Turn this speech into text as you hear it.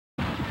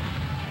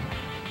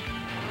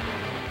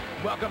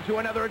Welcome to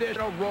another edition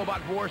of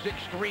Robot Wars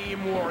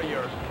Extreme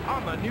Warriors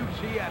on the new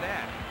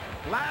CNN.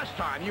 Last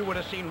time, you would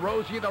have seen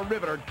Rosie the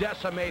Riveter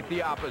decimate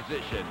the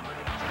opposition.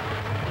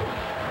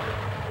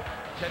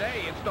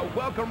 Today, it's the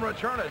welcome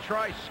return of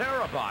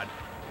Tricerabot,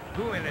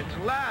 who in its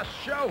last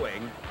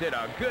showing did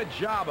a good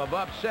job of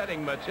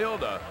upsetting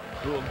Matilda,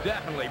 who will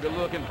definitely be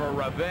looking for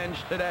revenge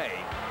today.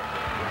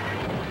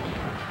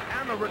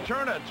 And the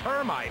return of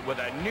Termite with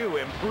a new,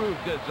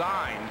 improved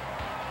design.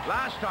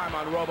 Last time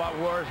on Robot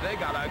Wars, they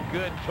got a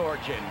good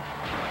torching.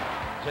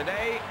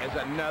 Today is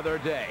another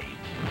day.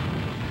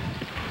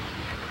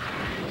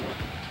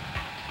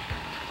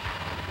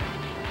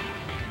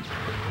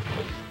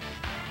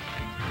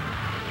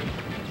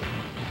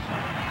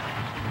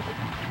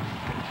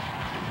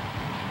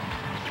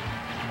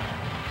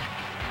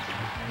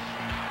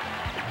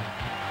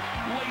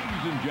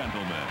 Ladies and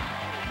gentlemen,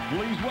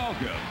 please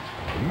welcome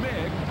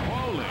Mick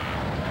Foley.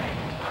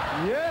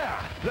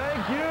 Yeah,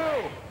 thank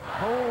you.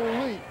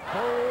 Holy,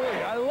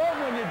 I love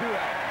when you do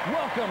that.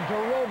 Welcome to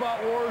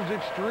Robot Wars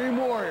Extreme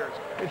Warriors.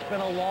 It's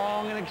been a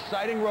long and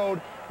exciting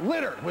road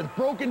littered with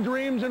broken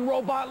dreams and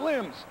robot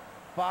limbs.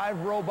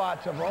 5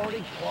 robots have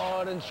already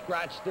clawed and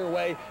scratched their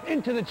way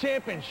into the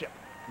championship.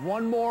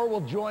 One more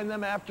will join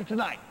them after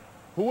tonight.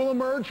 Who will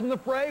emerge from the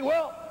fray?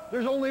 Well,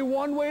 there's only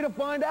one way to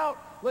find out.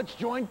 Let's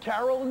join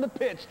Carol in the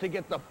pits to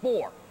get the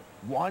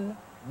 4-1-1.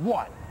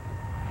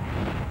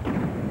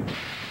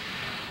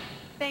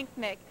 Thanks,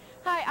 Mick.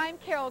 Hi, I'm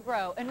Carol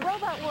Groh, and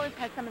Robot Wars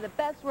has some of the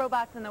best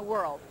robots in the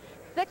world.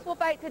 6 will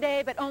fight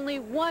today, but only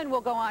 1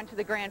 will go on to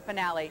the grand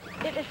finale.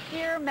 It is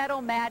sheer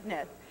metal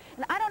madness.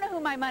 And I don't know who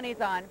my money's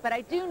on, but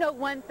I do know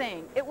one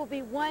thing. It will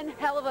be one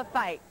hell of a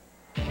fight.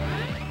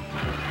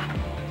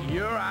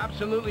 You're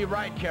absolutely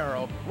right,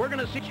 Carol. We're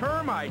going to see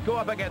Termite go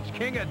up against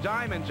King of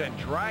Diamonds and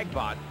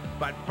Dragbot.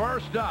 But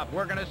first up,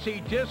 we're going to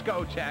see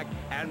Diskotek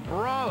and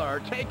Brawler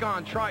take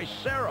on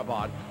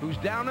Tricerabot, who's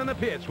down in the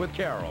pits with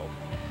Carol.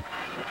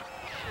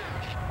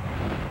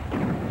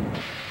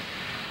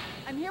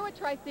 I'm here with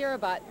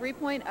Tricerabot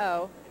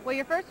 3.0. Well,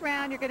 your first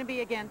round, you're going to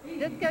be against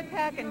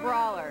Diskotek and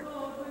Brawler.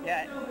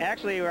 Yeah,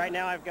 actually, right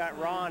now I've got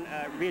Ron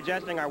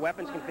readjusting our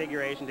weapons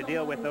configuration to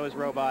deal with those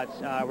robots.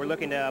 We're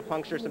looking to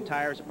puncture some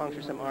tires, to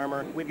puncture some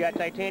armor. We've got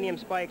titanium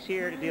spikes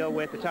here to deal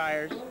with the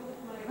tires.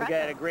 We've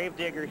got a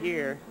gravedigger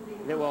here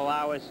that will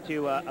allow us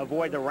to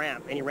avoid the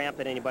ramp, any ramp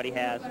that anybody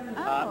has.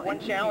 One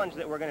challenge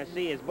that we're going to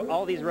see is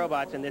all these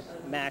robots in this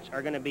match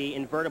are going to be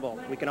invertible.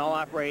 We can all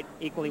operate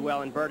equally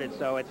well inverted,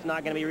 so it's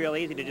not going to be real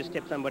easy to just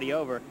tip somebody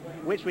over,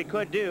 which we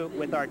could do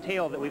with our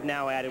tail that we've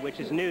now added, which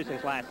is new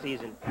since last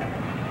season.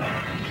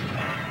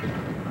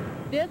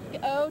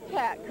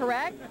 Diskotek,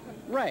 correct?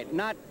 Right,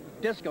 not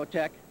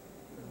Diskotek,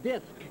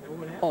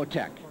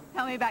 Diskotek.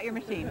 Tell me about your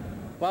machine.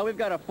 Well, we've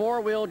got a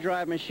 4-wheel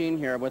drive machine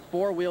here with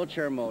 4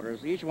 wheelchair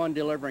motors, each one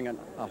delivering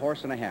a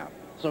horse and a half.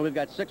 So we've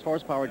got 6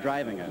 horsepower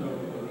driving it.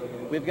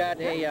 We've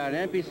got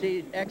an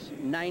NPC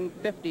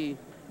X950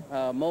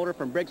 motor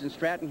from Briggs &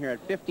 Stratton here at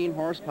 15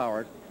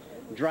 horsepower,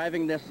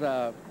 driving this...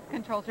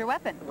 Controls your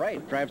weapon.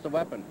 Right, drives the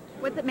weapon.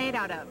 What's it made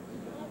out of?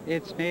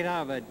 It's made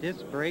out of a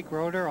disc brake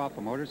rotor off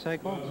a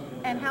motorcycle.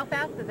 And how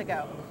fast does it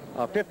go?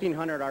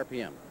 1,500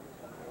 RPM.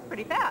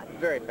 Pretty fast.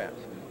 Very fast.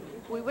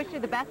 We wish you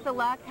the best of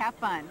luck. Have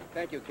fun.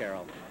 Thank you,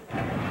 Carol.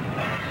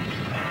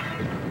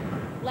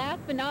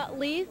 Last but not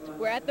least,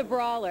 we're at the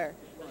Brawler.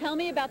 Tell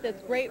me about this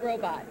great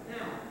robot.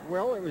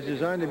 Well, it was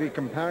designed to be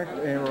compact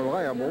and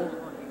reliable.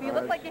 You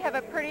look like you have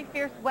a pretty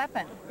fierce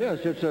weapon. Yes,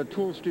 it's a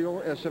tool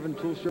steel, S7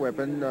 tool steel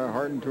weapon,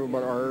 hardened to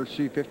about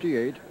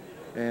RC58,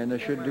 and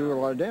it should do a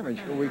lot of damage.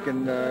 We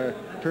can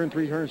turn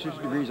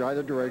 360 degrees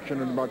either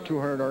direction at about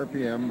 200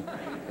 RPM,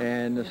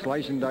 and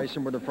slice and dice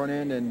them with the front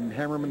end and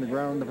hammer them in the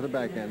ground for the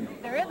back end.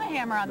 There is a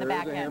hammer on the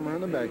back end. There is a hammer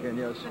on the back end,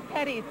 yes. So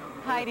Teddy's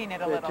hiding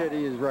it a little.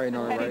 Teddy is right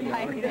on it right now.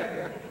 Hiding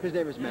it. His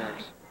name is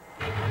Max.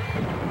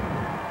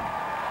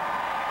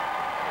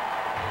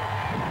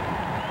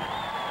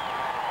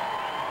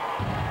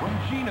 From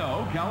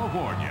Chino,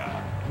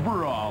 California,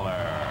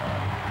 Brawler.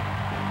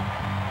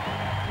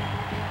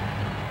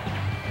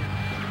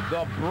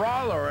 The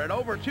Brawler, at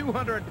over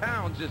 200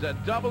 pounds, is a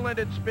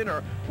double-ended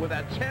spinner with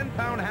a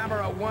 10-pound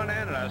hammer at one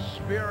end and a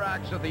spear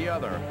axe at the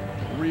other.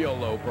 Real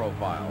low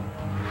profile.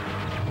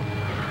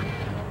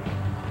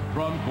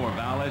 From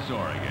Corvallis,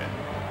 Oregon,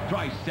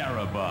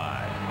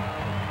 Tricerabot.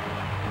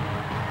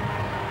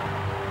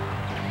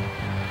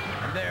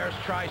 There's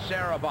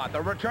Tricerabot,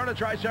 the return of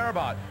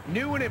Tricerabot.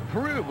 New and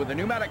improved with a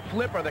pneumatic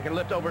flipper that can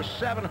lift over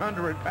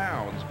 700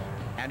 pounds.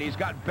 And he's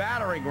got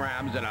battering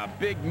rams and a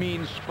big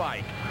mean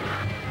spike.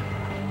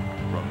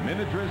 From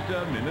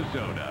Minnetrista,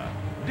 Minnesota,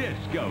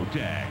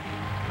 Diskotek.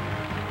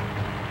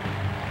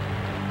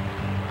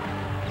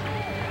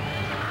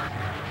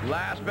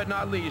 Last but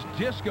not least,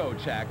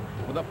 Diskotek,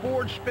 with a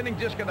forged spinning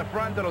disc in the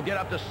front that'll get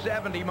up to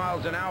 70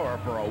 miles an hour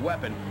for a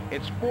weapon.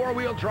 It's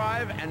 4-wheel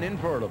drive and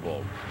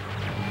invertible.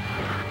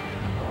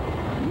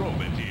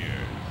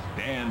 Roboteers,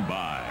 stand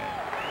by.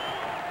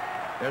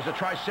 There's a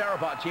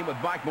Tricerabot team with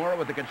Mike Morrow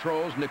with the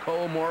controls,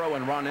 Nicole Morrow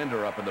and Ron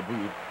Ender up in the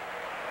booth.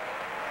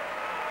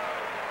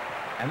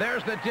 And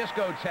there's the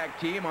Diskotek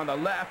team on the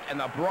left and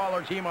the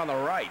Brawler team on the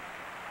right.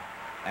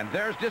 And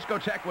there's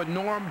Diskotek with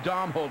Norm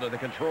Domhold at the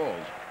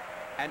controls.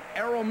 And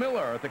Errol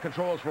Miller at the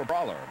controls for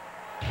Brawler.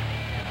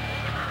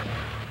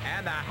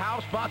 And the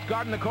house bots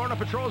guarding the corner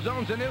patrol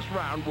zones in this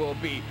round will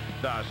be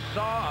the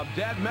Saw of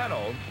Dead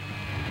Metal.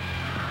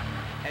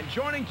 And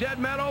joining Dead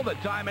Metal, the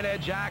Diamond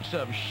Edge Axe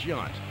of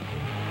Shunt.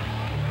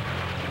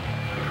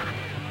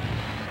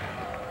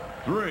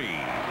 3, 2, 1,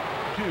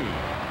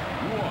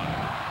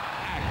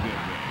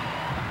 activate.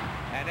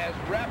 And as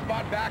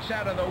Repbot backs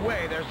out of the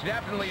way, there's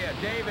definitely a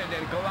David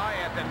and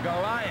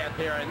Goliath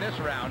here in this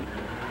round.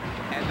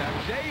 And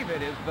the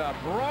David is the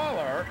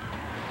Brawler,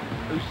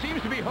 who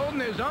seems to be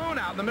holding his own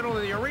out in the middle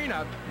of the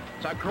arena.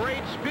 It's a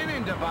great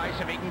spinning device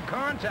if he can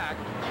contact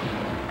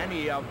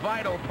any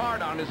vital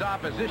part on his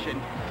opposition.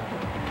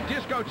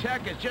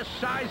 Diskotek is just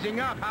sizing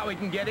up how he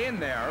can get in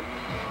there.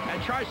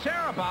 And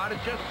Tricerabot is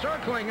just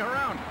circling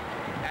around.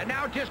 And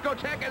now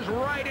Diskotek is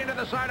right into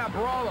the side of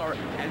Brawler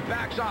and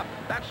backs off.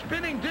 That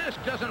spinning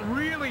disc doesn't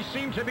really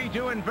seem to be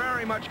doing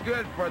very much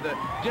good for the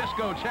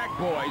Diskotek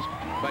boys.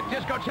 But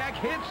Diskotek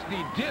hits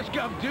the Disc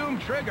of Doom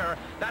trigger.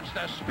 That's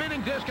the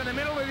spinning disc in the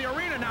middle of the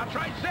arena. Now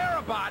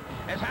Tricerabot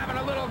is having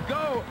a little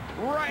go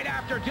right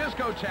after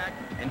Diskotek.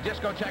 And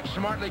Diskotek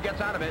smartly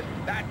gets out of it.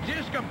 That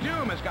Disc of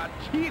Doom has got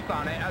teeth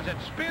on it. As it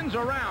spins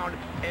around,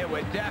 it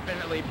would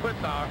definitely put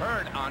the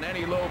hurt on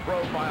any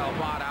low-profile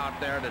bot out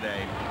there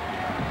today.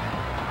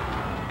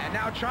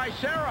 Now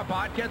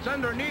Tricerabot gets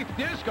underneath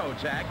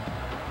Diskotek.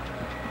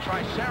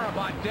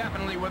 Tricerabot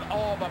definitely with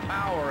all the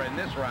power in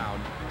this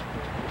round.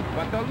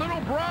 But the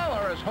little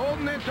Brawler is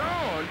holding its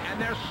own, and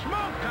there's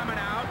smoke coming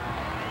out.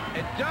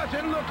 It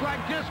doesn't look like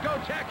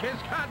Diskotek has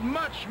got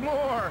much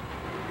more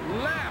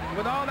left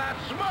with all that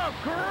smoke.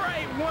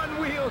 Great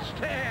one-wheel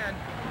stand.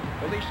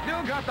 Well, he's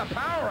still got the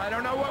power. I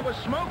don't know what was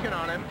smoking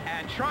on him.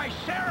 And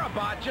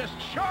Tricerabot just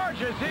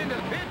charges into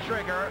the pit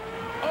trigger,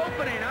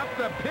 opening up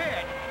the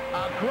pit.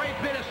 A great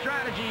bit of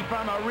strategy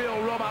from a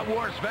real Robot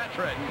Wars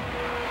veteran.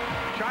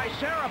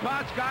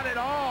 Tricerabot's got it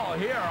all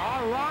here.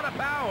 A lot of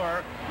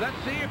power. Let's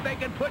see if they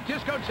can put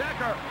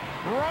Diskotek or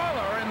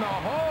Brawler in the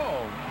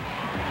hole.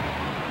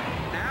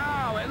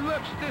 Now, it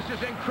looks, this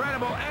is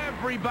incredible.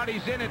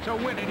 Everybody's in it to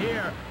win it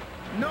here.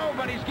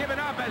 Nobody's giving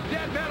up as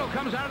Dead Metal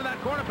comes out of that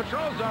corner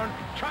patrol zone,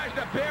 tries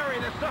to bury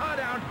the saw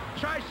down.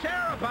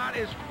 Tricerabot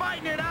is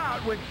fighting it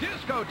out with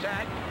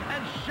Diskotek,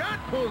 and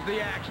Shunt pulls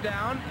the axe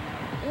down.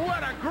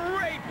 What a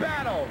great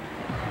battle!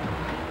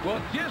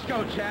 Well,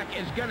 Diskotek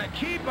is going to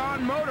keep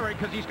on motoring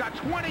because he's got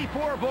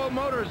 24-volt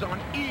motors on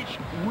each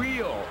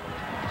wheel.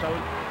 So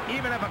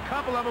even if a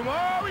couple of them,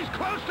 oh, he's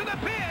close to the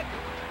pit!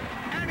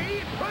 And he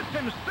puts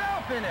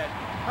himself in it.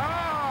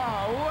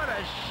 Oh, what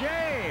a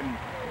shame.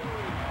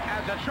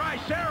 As the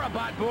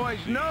Tricerabot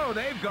boys know,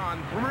 they've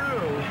gone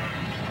through.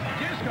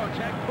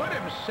 Diskotek put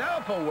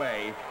himself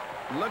away.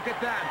 Look at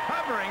that,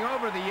 hovering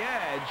over the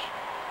edge.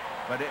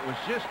 But it was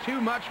just too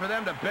much for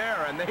them to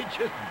bear, and they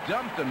just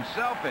dumped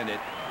himself in it.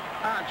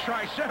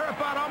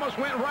 Tricerabot almost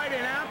went right in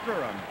after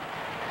him.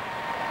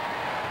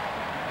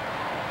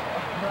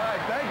 All right,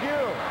 thank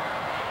you.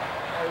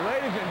 Hey,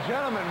 ladies and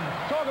gentlemen,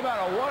 talk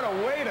about what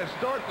a way to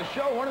start the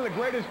show. One of the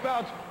greatest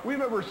bouts we've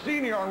ever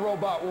seen here on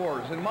Robot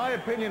Wars. In my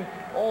opinion,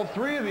 all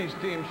three of these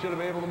teams should have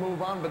been able to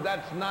move on, but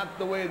that's not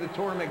the way the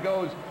tournament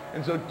goes.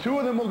 And so two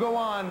of them will go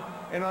on,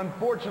 and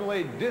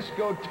unfortunately,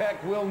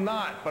 Diskotek will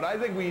not. But I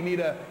think we need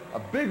a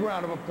big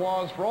round of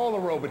applause for all the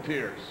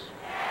Roboteers.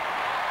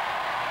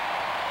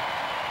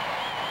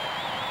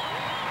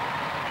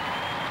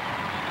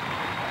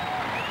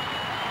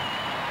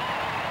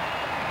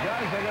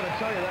 Guys, I got to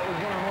tell you, that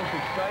was one of the most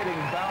exciting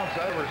bouts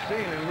I've ever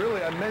seen. And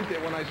really, I meant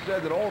it when I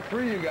said that all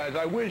three of you guys,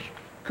 I wish,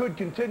 could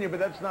continue, but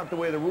that's not the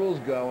way the rules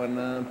go. And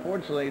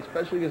unfortunately,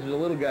 especially because there's a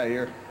little guy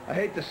here, I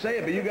hate to say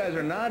it, but you guys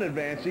are not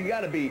advanced. You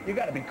got to be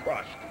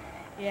crushed.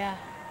 Yeah.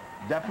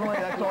 Definitely,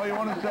 that's all you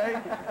want to say?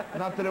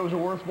 Not that it was a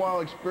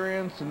worthwhile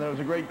experience and that it was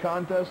a great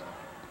contest?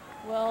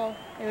 Well,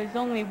 it was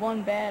only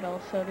one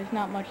battle, so there's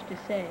not much to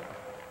say.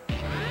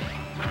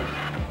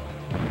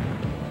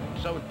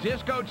 So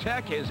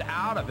Diskotek is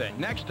out of it.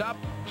 Next up,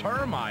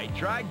 Termite,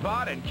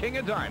 Dragbot, and King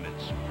of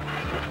Diamonds.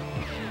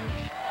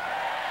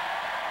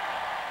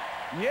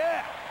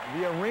 Yeah,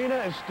 the arena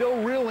is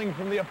still reeling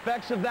from the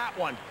effects of that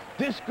one.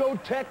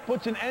 Diskotek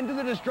puts an end to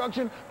the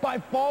destruction by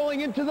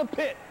falling into the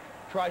pit.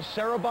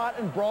 Tricerabot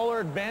and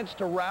Brawler advance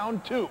to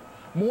round two.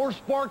 More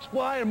sparks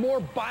fly and more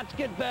bots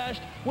get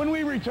bashed when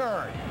we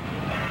return.